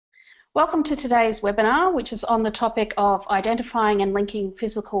Welcome to today's webinar, which is on the topic of identifying and linking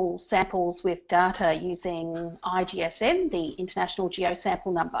physical samples with data using IGSN, the International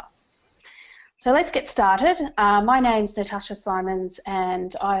Geosample Number. So let's get started. My name's Natasha Simons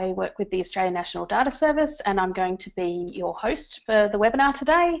and I work with the Australian National Data Service, and I'm going to be your host for the webinar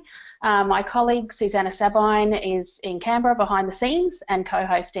today. My colleague Susanna Sabine is in Canberra behind the scenes and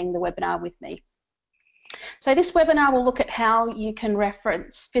co-hosting the webinar with me. So this webinar will look at how you can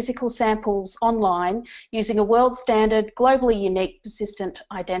reference physical samples online using a world standard, globally unique persistent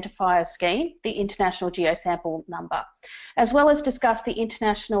identifier scheme, the International Geosample Number, as well as discuss the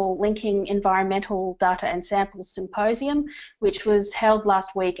International Linking Environmental Data and Samples Symposium, which was held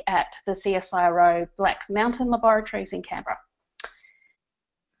last week at the CSIRO Black Mountain Laboratories in Canberra.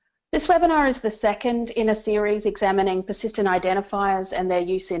 This webinar is the second in a series examining persistent identifiers and their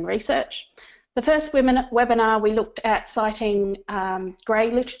use in research. The first webinar we looked at citing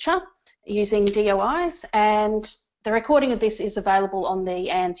grey literature using DOIs, and the recording of this is available on the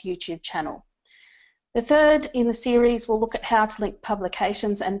ANS YouTube channel. The third in the series will look at how to link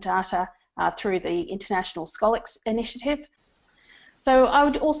publications and data through the International Scholix Initiative. So I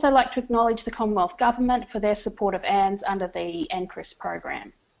would also like to acknowledge the Commonwealth Government for their support of ANS under the NCRIS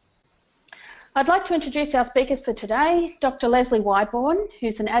program. I'd like to introduce our speakers for today, Dr. Lesley Wyborn,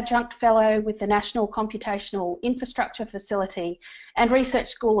 who's an Adjunct Fellow with the National Computational Infrastructure Facility and Research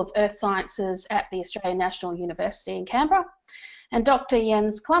School of Earth Sciences at the Australian National University in Canberra, and Dr.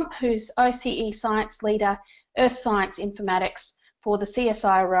 Jens Klump, who's OCE Science Leader, Earth Science Informatics for the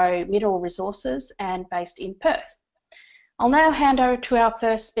CSIRO Mineral Resources and based in Perth. I'll now hand over to our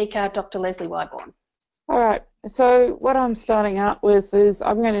first speaker, Dr. Lesley Wyborn. All right, so what I'm starting out with is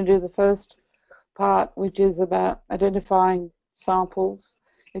I'm going to do the first part, which is about identifying samples.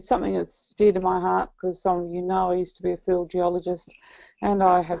 It's something that's dear to my heart because some of you know I used to be a field geologist and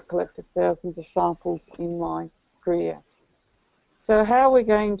I have collected thousands of samples in my career. So how we're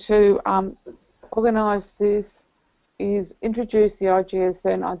going to organise this is introduce the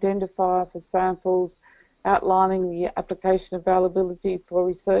IGSN identifier for samples, outlining the application availability for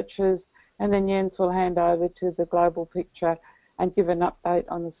researchers, and then Jens will hand over to the global picture and give an update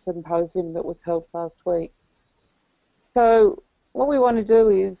on the symposium that was held last week. So what we want to do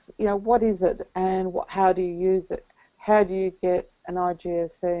is, what is it and how do you use it? How do you get an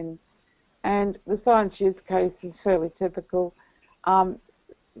IGSN? And the science use case is fairly typical.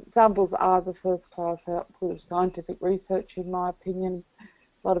 Samples are the first class output of scientific research, in my opinion.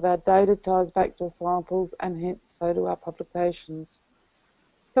 A lot of our data ties back to samples, and hence so do our publications.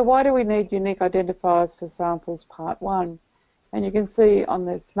 So why do we need unique identifiers for samples, part one? And you can see on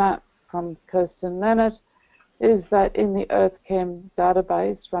this map from Kirsten Leonard is that in the EarthChem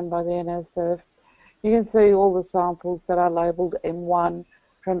database run by the NSF, you can see all the samples that are labelled M1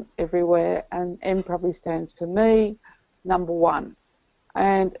 from everywhere, and M probably stands for me, number one.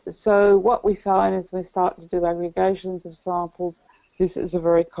 And so what we find is we start to do aggregations of samples. This is a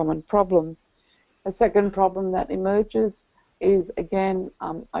very common problem. A second problem that emerges is, again,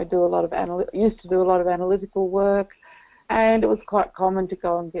 I used to do a lot of analytical work, and it was quite common to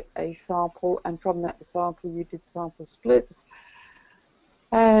go and get a sample, and from that sample you did sample splits,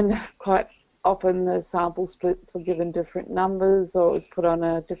 and quite often the sample splits were given different numbers, or it was put on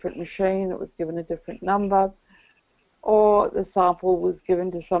a different machine, it was given a different number, or the sample was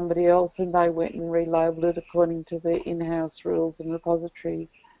given to somebody else and they went and relabeled it according to their in-house rules and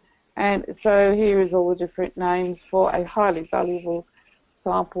repositories. And so here is all the different names for a highly valuable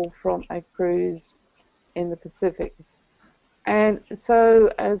sample from a cruise in the Pacific. And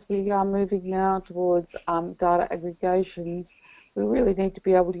so as we are moving now towards data aggregations, we really need to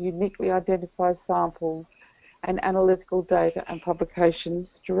be able to uniquely identify samples and analytical data and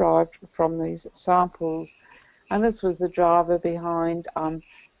publications derived from these samples. And this was the driver behind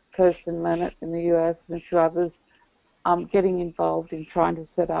Kirsten Leonard in the US and a few others getting involved in trying to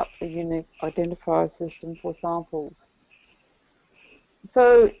set up a unique identifier system for samples.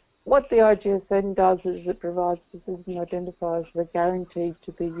 So what the IGSN does is it provides persistent identifiers that are guaranteed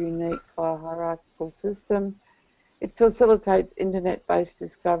to be unique by a hierarchical system. It facilitates internet-based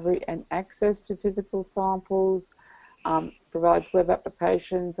discovery and access to physical samples, provides web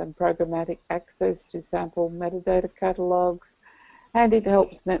applications and programmatic access to sample metadata catalogues, and it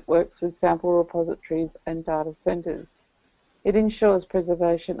helps networks with sample repositories and data centres. It ensures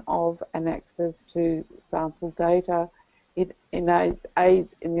preservation of and access to sample data. It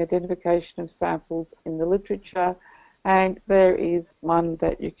aids in the identification of samples in the literature, and there is one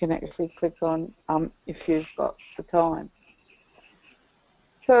that you can actually click on if you've got the time.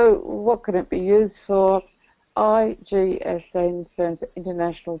 So what can it be used for? IGSN stands for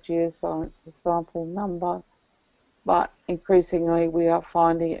International Geoscience Sample Number, but increasingly we are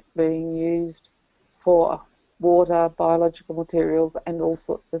finding it being used for water, biological materials, and all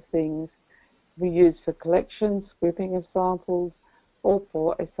sorts of things. We use for collections, grouping of samples, or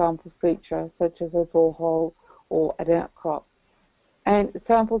for a sample feature such as a borehole or an outcrop. And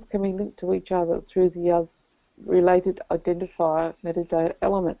samples can be linked to each other through the related identifier metadata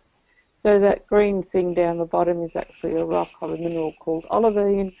element. So that green thing down the bottom is actually a rock of a mineral called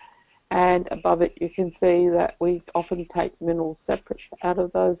olivine, and above it you can see that we often take mineral separates out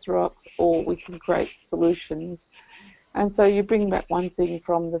of those rocks, or we can create solutions. And so you bring back one thing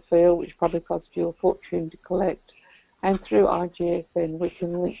from the field, which probably cost you a fortune to collect, and through IGSN we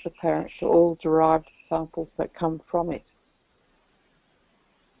can link the parent to all derived samples that come from it.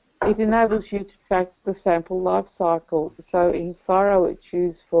 It enables you to track the sample life cycle. So in CSIRO it's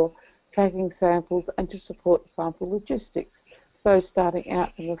used for tracking samples and to support sample logistics. So starting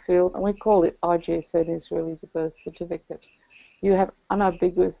out in the field, and we call it IGSN, is really the birth certificate. You have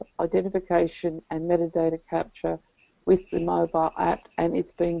unambiguous identification and metadata capture with the mobile app, and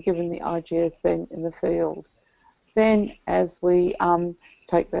it's being given the IGSN in the field. Then as we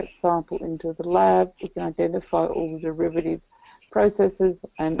take that sample into the lab, we can identify all the derivative processes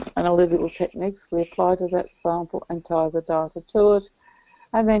and analytical techniques we apply to that sample and tie the data to it.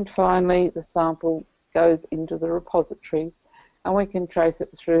 And then finally the sample goes into the repository, and we can trace it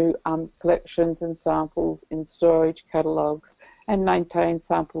through collections and samples in storage catalogues and maintain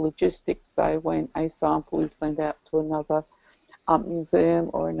sample logistics, so when a sample is lent out to another museum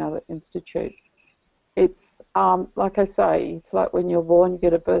or another institute. It's, like I say, it's like when you're born, you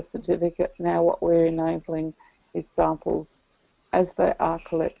get a birth certificate. Now what we're enabling is samples, as they are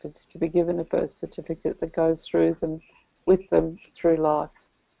collected, to be given a birth certificate that goes through them, with them through life.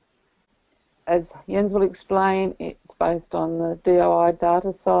 As Jens will explain, it's based on the DOI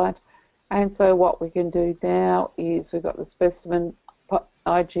data site, and so what we can do now is we've got the specimen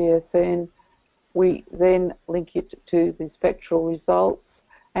IGSN, we then link it to the spectral results,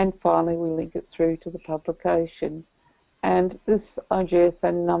 and finally we link it through to the publication. And this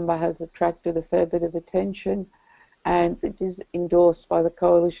IGSN number has attracted a fair bit of attention, and it is endorsed by the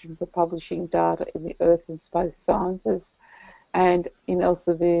Coalition for Publishing Data in the Earth and Space Sciences, and in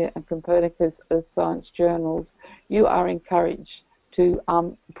Elsevier and Copernicus Earth Science journals. You are encouraged to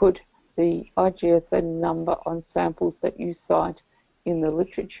put the IGSN number on samples that you cite in the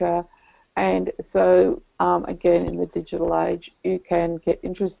literature. And so, again, in the digital age, you can get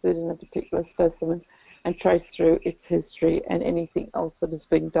interested in a particular specimen and trace through its history and anything else that has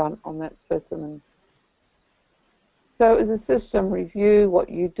been done on that specimen. So as a system review, what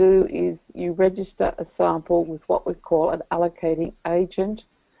you do is you register a sample with what we call an allocating agent.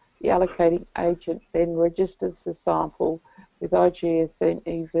 The allocating agent then registers the sample with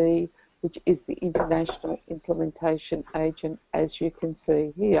IGSN-EV, which is the international implementation agent, as you can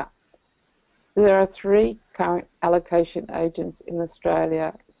see here. There are 3 current allocation agents in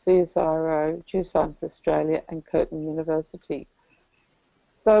Australia: CSIRO, Geoscience Australia, and Curtin University.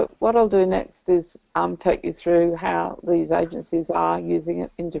 So what I'll do next is take you through how these agencies are using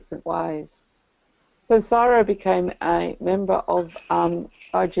it in different ways. So CSIRO became a member of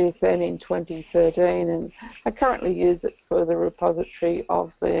IGSN in 2013, and I currently use it for the repository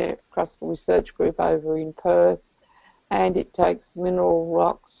of their crustal research group over in Perth, and it takes mineral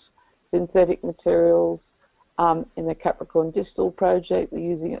rocks, synthetic materials in the Capricorn Distal project. They're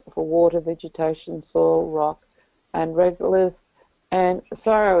using it for water, vegetation, soil, rock, and regolith. And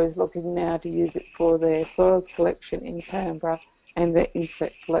CSIRO is looking now to use it for their soils collection in Canberra and their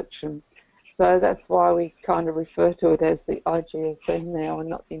insect collection. So that's why we kind of refer to it as the IGSN now and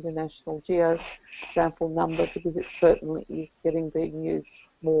not the International Geo Sample Number, because it certainly is being used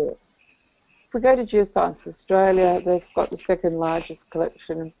more. If we go to Geoscience Australia, they've got the 2nd largest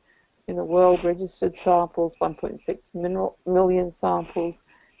collection in the world, registered samples, 1.6 million samples,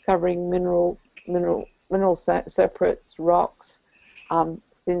 covering mineral separates, rocks,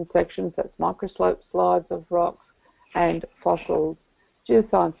 thin sections, that's microslope slides of rocks, and fossils.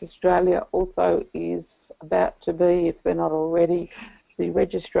 Geoscience Australia also is about to be, if they're not already, the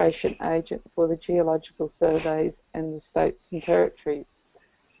registration agent for the geological surveys in the states and territories.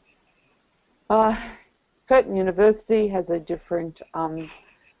 Curtin University has a different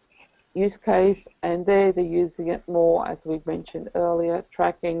use case, and they're using it more, as we mentioned earlier,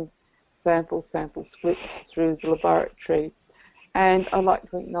 tracking sample splits through the laboratory. And I'd like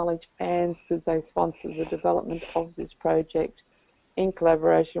to acknowledge ANS, because they sponsored the development of this project in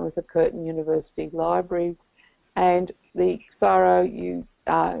collaboration with the Curtin University Library, and the CSIRO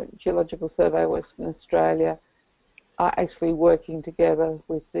Geological Survey Western Australia are actually working together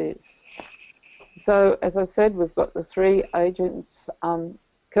with this. So as I said, we've got the 3 agents.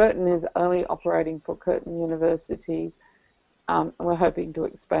 Curtin is only operating for Curtin University, and we're hoping to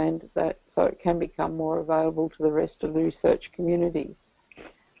expand that so it can become more available to the rest of the research community.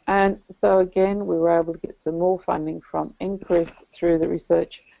 And so again, we were able to get some more funding from NCRIS through the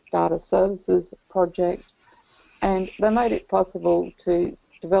Research Data Services project, and they made it possible to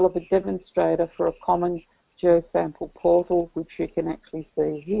develop a demonstrator for a common geosample portal, which you can actually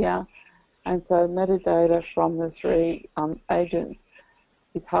see here. And so metadata from the 3 agents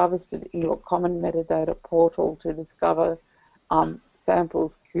is harvested into a common metadata portal to discover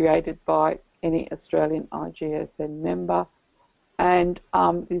samples created by any Australian IGSN member. And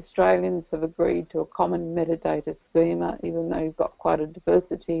the Australians have agreed to a common metadata schema, even though you've got quite a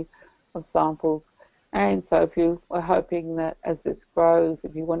diversity of samples. And so if you are hoping that as this grows,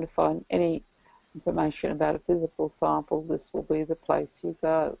 if you want to find any information about a physical sample, this will be the place you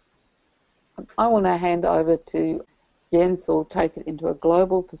go. I will now hand over to Jens, who will take it into a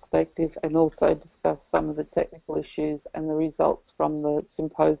global perspective and also discuss some of the technical issues and the results from the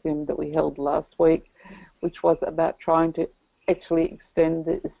symposium that we held last week, which was about trying to actually extend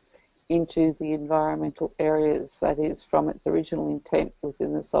this into the environmental areas, that is, from its original intent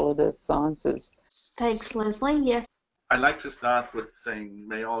within the solid earth sciences. Thanks, Lesley. Yes. I'd like to start with saying,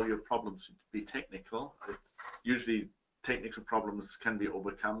 may all your problems be technical. It's usually technical problems can be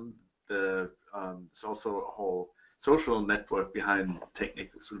overcome. There's also a whole social network behind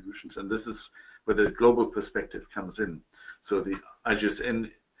technical solutions, and this is where the global perspective comes in. So the IGSN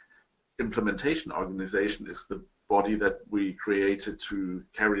implementation organization is the body that we created to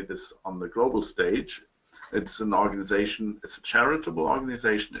carry this on the global stage. It's an organization, it's a charitable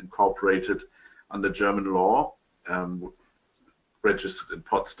organization incorporated under German law, registered in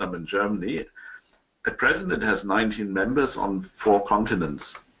Potsdam in Germany. At present, it has 19 members on 4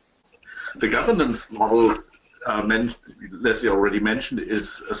 continents. The governance model Lesley already mentioned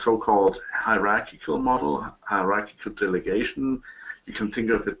is a so-called hierarchical model, hierarchical delegation. You can think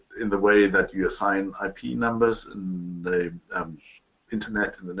of it in the way that you assign IP numbers in the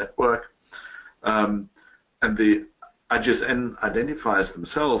internet, in the network. And the IGSN identifiers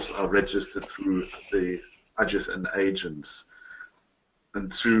themselves are registered through the IGSN agents. And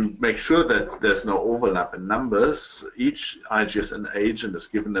to make sure that there's no overlap in numbers, each IGSN agent is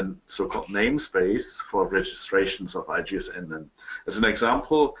given a so-called namespace for registrations of IGSN. And as an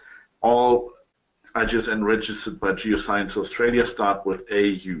example, all IGSN registered by Geoscience Australia start with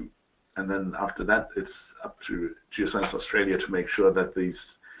AU. And then after that, it's up to Geoscience Australia to make sure that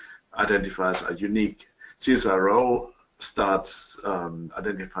these identifiers are unique. CSIRO starts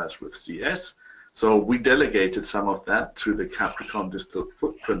identifiers with CS. So we delegated some of that to the Capricorn Distilled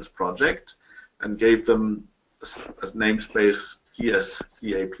Footprints project and gave them a namespace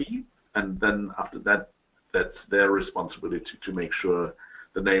CSCAP, and then after that, that's their responsibility to make sure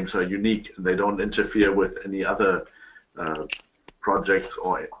the names are unique and they don't interfere with any other projects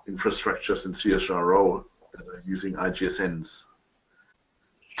or infrastructures in CSIRO that are using IGSNs.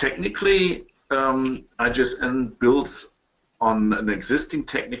 Technically, IGSN builds on an existing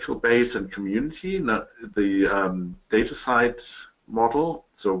technical base and community, the DataCite model.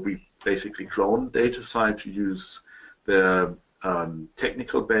 So we basically clone DataCite to use the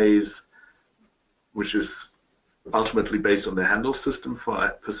technical base, which is ultimately based on the handle system for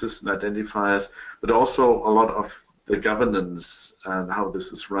persistent identifiers, but also a lot of the governance and how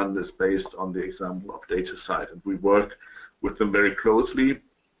this is run is based on the example of DataCite. And we work with them very closely,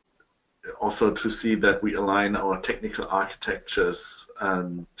 also to see that we align our technical architectures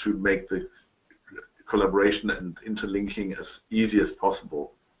and to make the collaboration and interlinking as easy as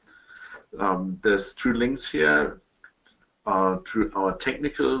possible. There's 2 links here to our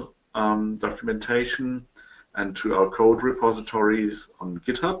technical documentation and to our code repositories on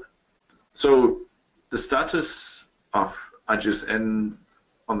GitHub. So the status of IGSN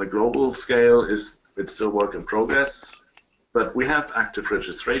on the global scale is it's still work in progress. But we have active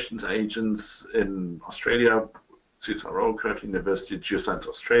registrations agents in Australia, CSIRO, Curtin University, Geoscience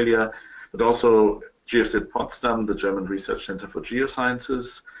Australia, but also GFZ Potsdam, the German Research Center for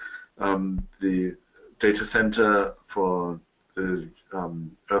Geosciences, the Data Center for the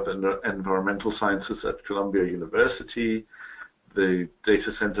Earth and Environmental Sciences at Columbia University, the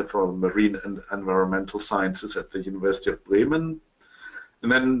Data Center for Marine and Environmental Sciences at the University of Bremen.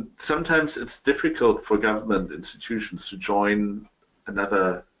 And then sometimes it's difficult for government institutions to join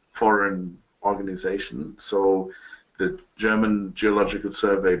another foreign organization. So the German Geological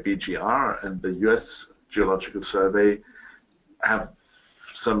Survey, BGR, and the US Geological Survey have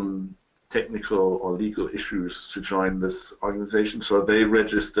some technical or legal issues to join this organization, so they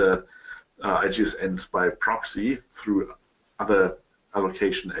register IGSNs by proxy through other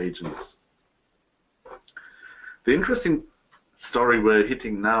allocation agents. The interesting story we're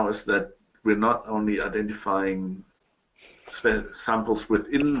hitting now is that we're not only identifying samples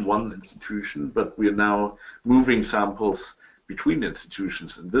within one institution, but we are now moving samples between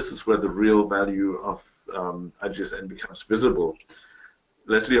institutions, and this is where the real value of IGSN becomes visible.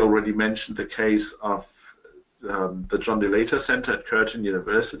 Lesley already mentioned the case of the John D. Later Center at Curtin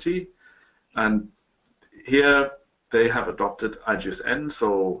University, and here they have adopted IGSN.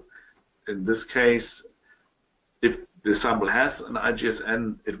 So in this case, if the sample has an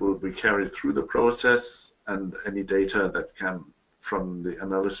IGSN, it will be carried through the process, and any data that come from the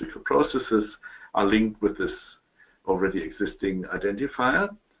analytical processes are linked with this already existing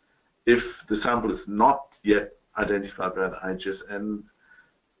identifier. If the sample is not yet identified by an IGSN,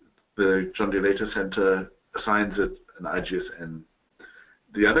 the John D. Later Center assigns it an IGSN.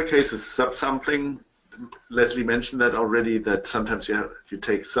 The other case is subsampling. Lesley mentioned that already, that sometimes you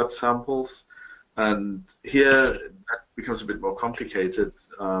take subsamples, and here that becomes a bit more complicated.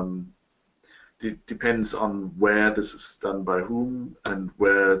 It depends on where this is done by whom and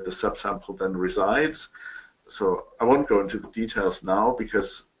where the subsample then resides. So I won't go into the details now,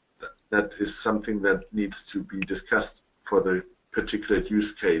 because that is something that needs to be discussed for the particular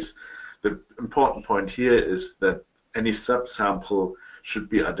use case. The important point here is that any subsample should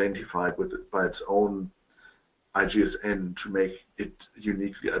be identified by its own IGSN to make it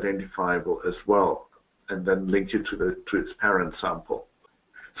uniquely identifiable as well, and then link it to its parent sample.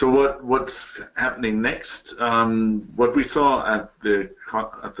 So what's happening next? What we saw at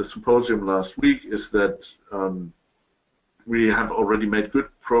the symposium last week is that we have already made good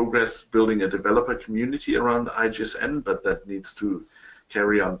progress building a developer community around IGSN, but that needs to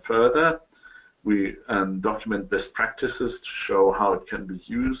carry on further. We document best practices to show how it can be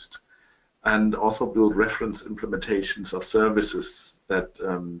used, and also build reference implementations of services that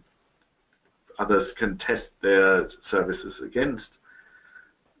others can test their services against.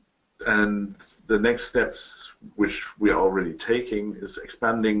 And the next steps, which we are already taking, is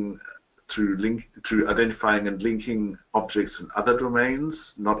expanding to identifying and linking objects in other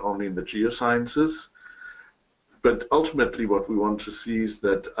domains, not only in the geosciences. But ultimately what we want to see is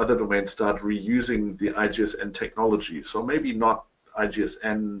that other domains start reusing the IGSN technology. So maybe not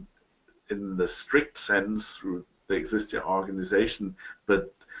IGSN in the strict sense through the existing organization,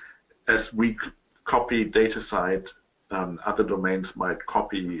 but as we copy DataCite, other domains might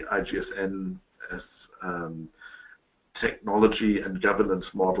copy IGSN as technology and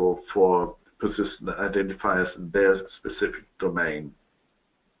governance model for persistent identifiers in their specific domain.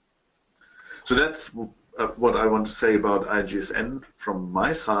 So that's what I want to say about IGSN from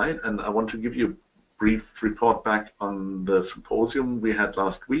my side, and I want to give you a brief report back on the symposium we had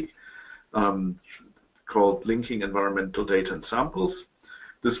last week called Linking Environmental Data and Samples.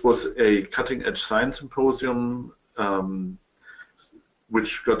 This was a cutting-edge science symposium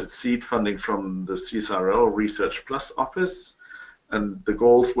which got its seed funding from the CSIRO Research Plus office, and the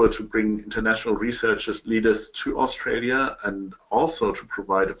goals were to bring international researchers, leaders to Australia, and also to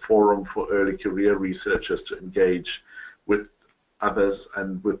provide a forum for early career researchers to engage with others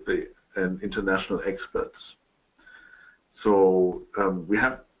and with the international experts. So we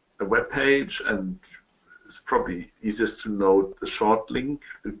have a web page, and it's probably easiest to note the short link,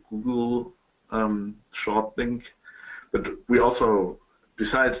 the Google short link. But we also,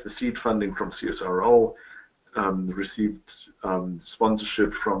 besides the seed funding from CSIRO, received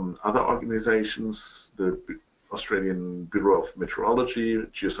sponsorship from other organizations, the Australian Bureau of Meteorology,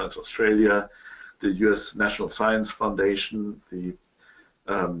 Geoscience Australia, the US National Science Foundation, the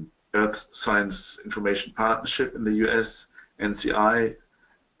Earth Science Information Partnership in the US, NCI,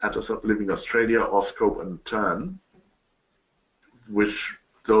 Atlas of Living Australia, Auscope, and TURN, which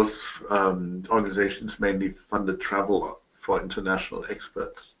those organizations mainly funded travel for international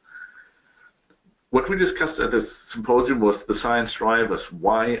experts. What we discussed at this symposium was the science drivers.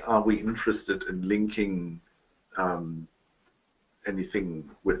 Why are we interested in linking anything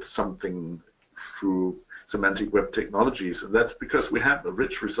with something through semantic web technologies? And that's because we have a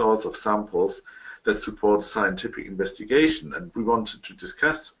rich resource of samples that support scientific investigation. And we wanted to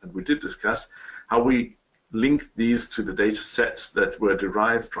discuss, and we did discuss, how we link these to the data sets that were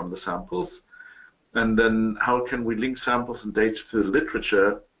derived from the samples. And then how can we link samples and data to the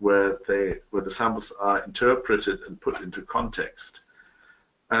literature where the samples are interpreted and put into context.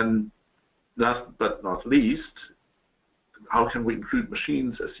 And last but not least, how can we include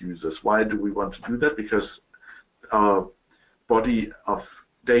machines as users? Why do we want to do that? Because our body of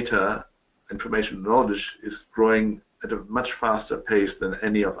data information knowledge is growing at a much faster pace than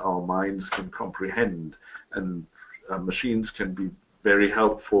any of our minds can comprehend, and machines can be very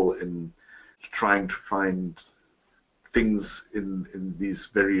helpful in trying to find things in these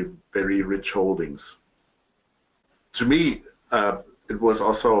very, very rich holdings. To me, it was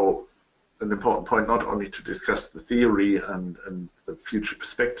also an important point not only to discuss the theory and the future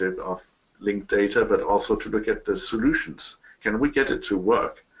perspective of linked data, but also to look at the solutions. Can we get it to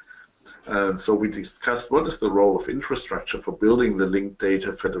work? So we discussed what is the role of infrastructure for building the linked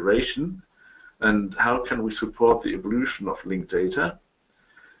data federation, and how can we support the evolution of linked data.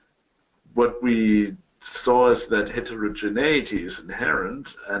 What we saw is that heterogeneity is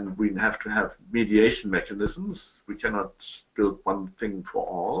inherent, and we have to have mediation mechanisms. We cannot build one thing for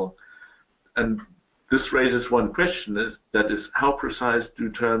all. And this raises one question, that is how precise do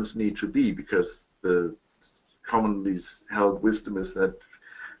terms need to be? Because the commonly held wisdom is that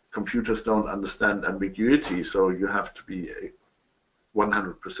computers don't understand ambiguity, so you have to be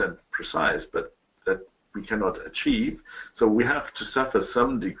 100% precise, but that we cannot achieve. So we have to suffer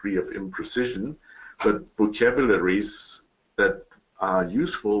some degree of imprecision, but vocabularies that are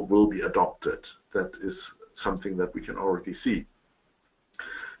useful will be adopted. That is something that we can already see.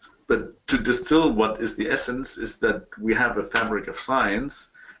 But to distill what is the essence is that we have a fabric of science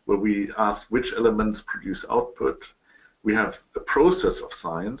where we ask which elements produce output. We have a process of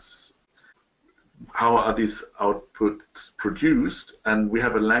science. How are these outputs produced? And we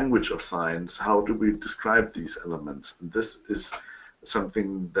have a language of science. How do we describe these elements? And this is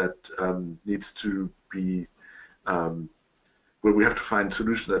something that needs to be, where we have to find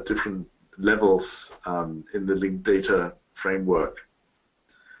solutions at different levels in the linked data framework.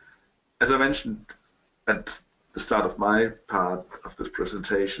 As I mentioned at the start of my part of this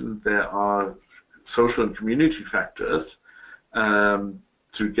presentation, there are social and community factors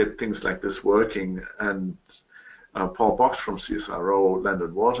to get things like this working. And Paul Box from CSIRO, Land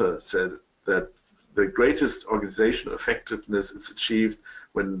and Water, said that the greatest organizational effectiveness is achieved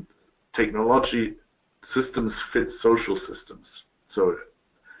when technology systems fit social systems. So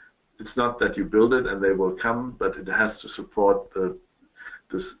it's not that you build it and they will come, but it has to support the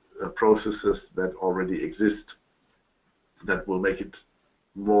processes that already exist that will make it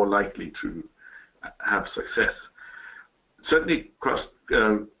more likely to have success. Certainly,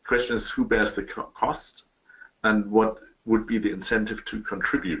 question is who bears the cost and what would be the incentive to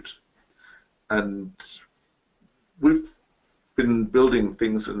contribute. And we've been building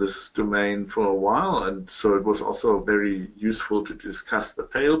things in this domain for a while, and so it was also very useful to discuss the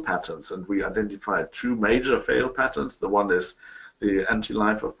fail patterns, and we identified two major fail patterns. The one is the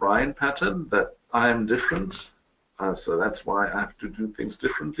anti-life of Brian pattern, that I am different, so that's why I have to do things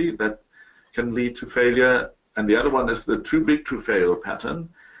differently. That can lead to failure. And the other one is the too big to fail pattern,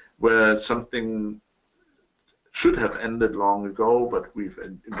 where something should have ended long ago, but we've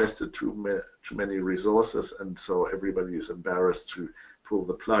invested too many resources, and so everybody is embarrassed to pull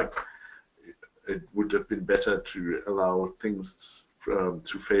the plug. It would have been better to allow things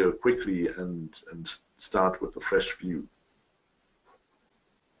to fail quickly and start with a fresh view.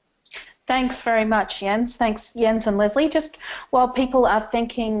 Thanks very much, Jens. Thanks, Jens and Lesley. Just while people are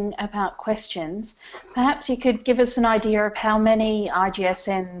thinking about questions, perhaps you could give us an idea of how many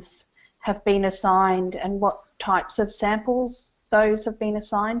IGSNs have been assigned and what types of samples those have been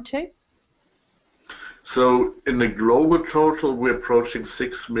assigned to? So in the global total, we're approaching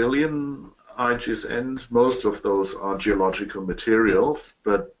 6 million IGSNs. Most of those are geological materials,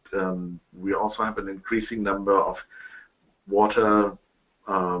 but we also have an increasing number of water,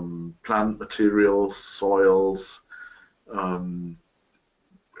 plant materials, soils,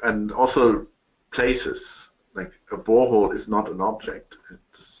 and also places. Like a borehole is not an object,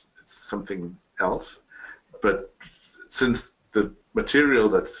 it's something else. But since the material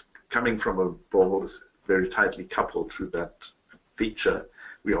that's coming from a borehole is very tightly coupled to that feature,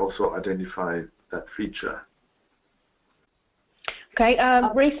 we also identify that feature. Okay,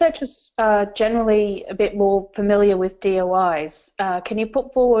 researchers are generally a bit more familiar with DOIs. Can you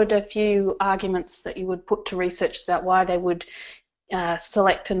put forward a few arguments that you would put to researchers about why they would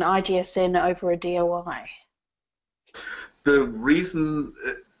select an IGSN over a DOI? The reason,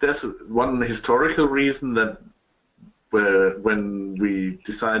 there's one historical reason that when we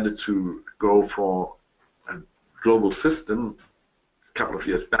decided to go for a global system a couple of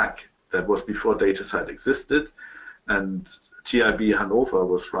years back, that was before DataCite existed, and TIB Hannover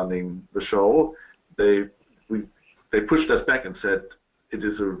was running the show. They pushed us back and said it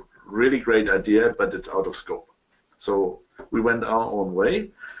is a really great idea, but it's out of scope. So we went our own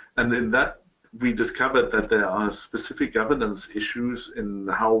way, and in that we discovered that there are specific governance issues in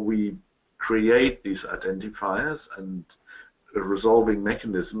how we create these identifiers and a resolving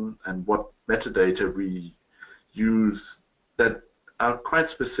mechanism and what metadata we use that are quite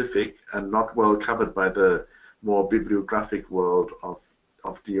specific and not well covered by the more bibliographic world of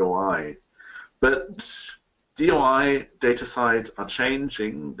DOI. But DOI data side are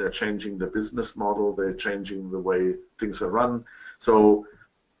changing. They're changing the business model. They're changing the way things are run. So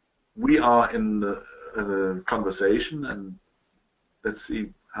we are in a conversation, and let's see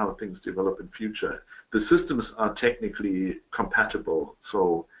how things develop in future. The systems are technically compatible,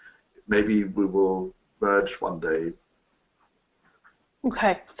 so maybe we will merge one day.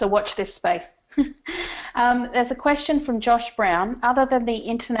 Okay, so watch this space. There's a question from Josh Brown. Other than the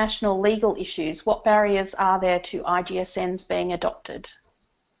international legal issues, what barriers are there to IGSNs being adopted?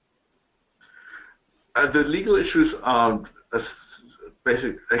 The legal issues are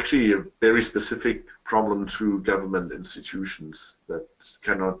actually a very specific problem to government institutions that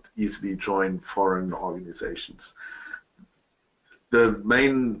cannot easily join foreign organizations. The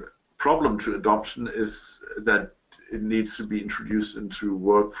main problem to adoption is that it needs to be introduced into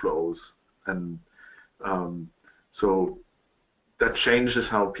workflows, and so that changes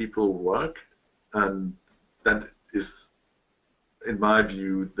how people work, and that is, in my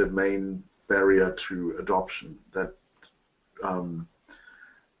view, the main barrier to adoption. That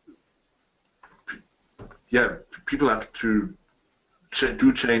people have to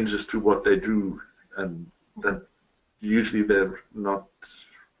do changes to what they do, and that usually they're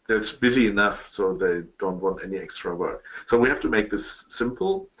busy enough, so they don't want any extra work. So we have to make this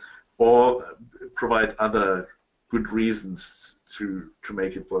simple, or provide other good reasons to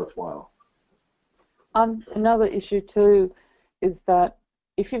make it worthwhile. Another issue too is that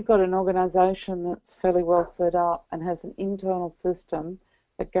if you've got an organization that's fairly well set up and has an internal system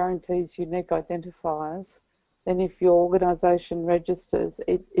that guarantees unique identifiers, then if your organization registers,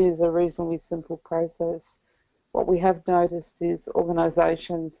 it is a reasonably simple process. What we have noticed is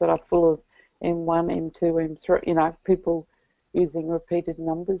organizations that are full of M1, M2, M3, people using repeated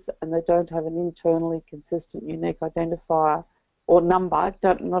numbers, and they don't have an internally consistent unique identifier or number,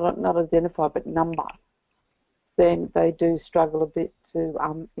 not identifier but number, then they do struggle a bit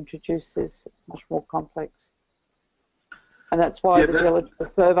to introduce this. It's much more complex. And that's why the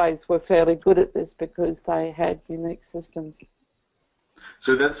surveys were fairly good at this, because they had unique systems.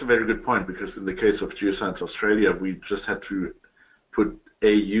 So that's a very good point, because in the case of Geoscience Australia, we just had to put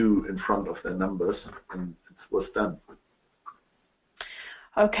AU in front of their numbers, and it was done.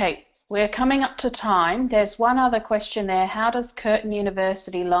 Okay, we're coming up to time. There's one other question there. How does Curtin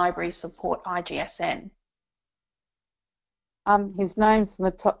University Library support IGSN? His name's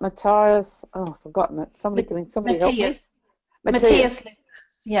Matthias. Oh, I've forgotten it. Somebody help me. Matthias.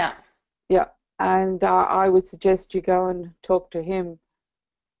 Yeah. Yeah, and I would suggest you go and talk to him.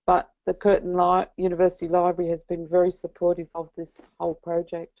 But the Curtin University Library has been very supportive of this whole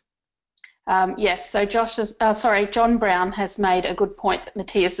project. Yes, so John Brown has made a good point that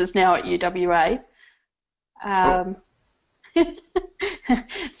Matthias is now at UWA.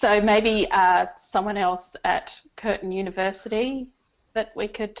 So maybe someone else at Curtin University that we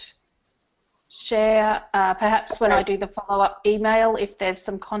could share, perhaps when I do the follow-up email, if there's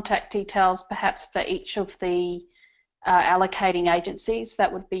some contact details perhaps for each of the allocating agencies,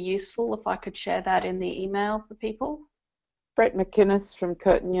 that would be useful if I could share that in the email for people. Brett McInnes from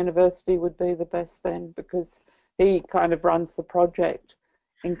Curtin University would be the best then, because he kind of runs the project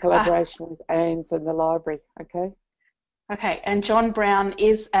in collaboration with ANS and the library, okay? Okay, and John Brown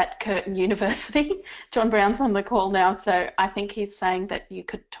is at Curtin University. John Brown's on the call now, so I think he's saying that you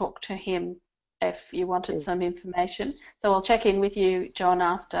could talk to him if you wanted some information. So I'll check in with you, John,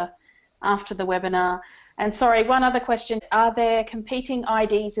 after the webinar. And sorry, one other question. Are there competing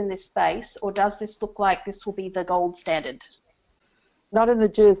IDs in this space, or does this look like this will be the gold standard? Not in the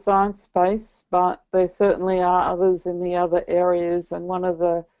geoscience space, but there certainly are others in the other areas. And one of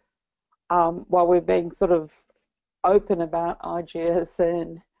the, while we're being sort of open about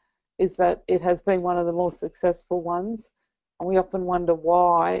IGSN, is that it has been one of the more successful ones. And we often wonder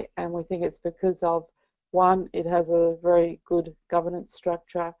why, and we think it's because of, one, it has a very good governance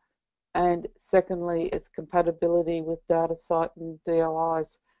structure, and secondly, its compatibility with DataCite and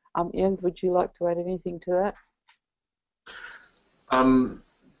DOIs. Jens, would you like to add anything to that?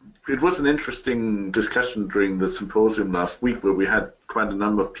 It was an interesting discussion during the symposium last week, where we had quite a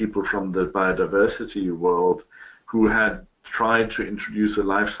number of people from the biodiversity world who had tried to introduce a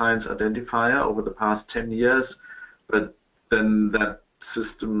life science identifier over the past 10 years, but then that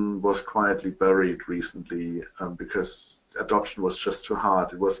system was quietly buried recently because adoption was just too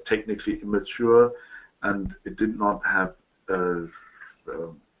hard. It was technically immature, and it did not have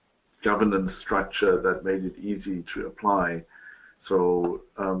governance structure that made it easy to apply. So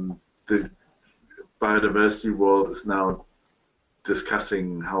the biodiversity world is now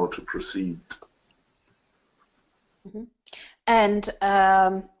discussing how to proceed. Mm-hmm. And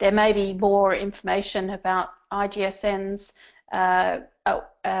there may be more information about IGSNs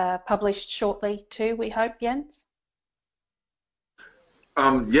published shortly too, we hope, Jens?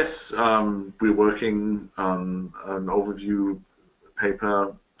 Yes, we're working on an overview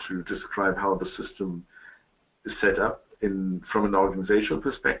paper to describe how the system is set up from an organizational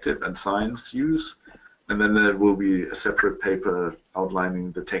perspective and science use, and then there will be a separate paper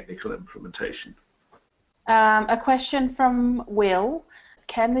outlining the technical implementation. A question from Will.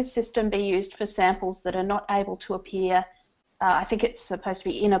 Can this system be used for samples that are not able to appear, I think it's supposed to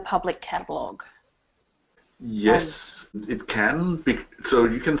be in a public catalogue? Yes, it can. So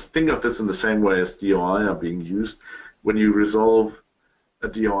you can think of this in the same way as DOI are being used. When you resolve a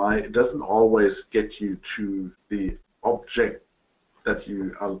DOI, it doesn't always get you to the object that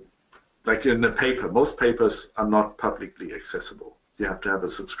you are, like in a paper. Most papers are not publicly accessible. You have to have a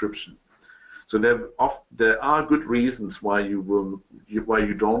subscription. So there are good reasons why you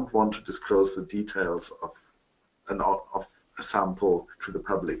don't want to disclose the details of a sample to the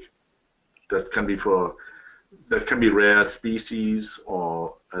public. That can be rare species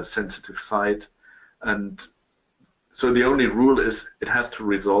or a sensitive site, and so the only rule is it has to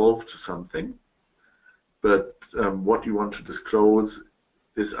resolve to something. But what you want to disclose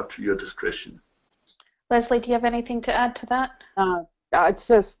is up to your discretion. Lesley, do you have anything to add to that? It's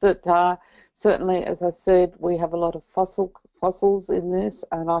just that certainly, as I said, we have a lot of fossils in this,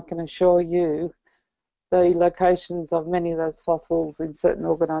 and I can assure you the locations of many of those fossils in certain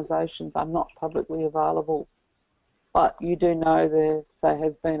organisations are not publicly available. But you do know there, say,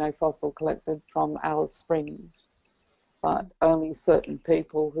 has been a fossil collected from Alice Springs, but only certain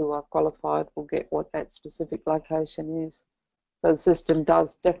people who are qualified will get what that specific location is. So the system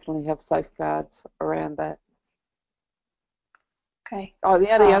does definitely have safeguards around that. Okay. Oh,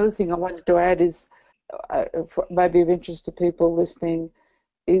 the only other thing I wanted to add is, maybe of interest to people listening,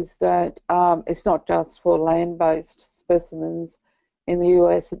 is that it's not just for land-based specimens. In the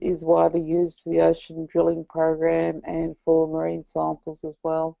US, it is widely used for the ocean drilling program and for marine samples as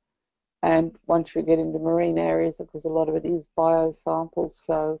well. And once you get into marine areas, of course, a lot of it is biosamples.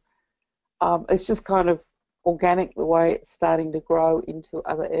 So it's just kind of organic the way it's starting to grow into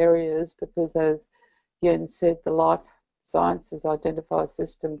other areas, because as Jens said, the life sciences identifier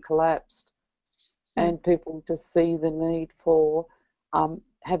system collapsed, and people just see the need for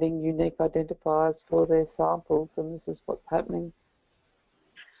having unique identifiers for their samples, and this is what's happening.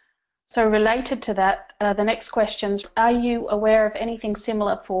 So related to that, the next questions, are you aware of anything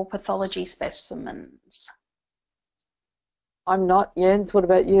similar for pathology specimens? I'm not. Jens, what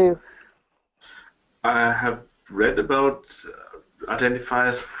about you? I have read about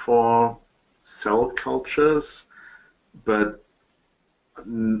identifiers for cell cultures, but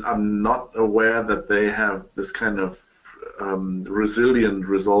I'm not aware that they have this kind of resilient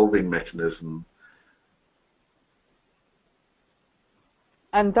resolving mechanism.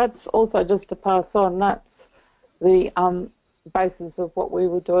 And that's also, just to pass on, that's the basis of what we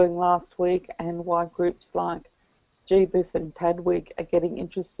were doing last week, and why groups like GBIF and TADWIG are getting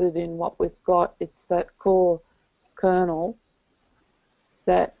interested in what we've got. It's that core kernel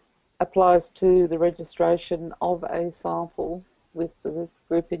that applies to the registration of a sample with the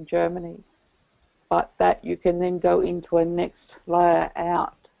group in Germany, but that you can then go into a next layer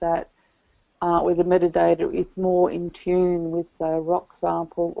out that where the metadata is more in tune with, say, a rock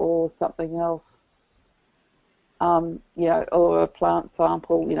sample or something else, or a plant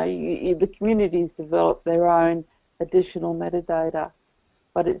sample. The communities develop their own additional metadata,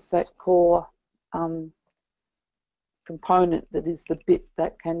 but it's that core component that is the bit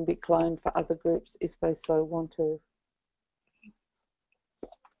that can be cloned for other groups if they so want to.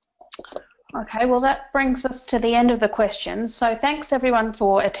 Okay, well that brings us to the end of the questions. So thanks everyone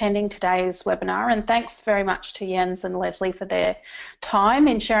for attending today's webinar, and thanks very much to Jens and Lesley for their time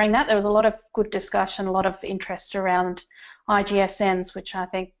in sharing that. There was a lot of good discussion, a lot of interest around IGSNs, which I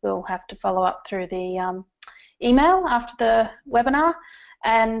think we'll have to follow up through the email after the webinar.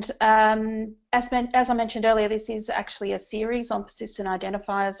 And as I mentioned earlier, this is actually a series on persistent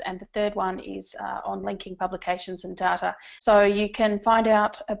identifiers, and the third one is on linking publications and data. So you can find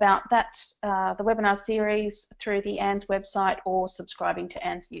out about that, the webinar series, through the ANS website or subscribing to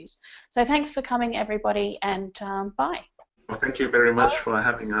ANS News. So thanks for coming, everybody, and bye. Well, thank you very much for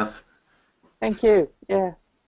having us. Thank you. Yeah.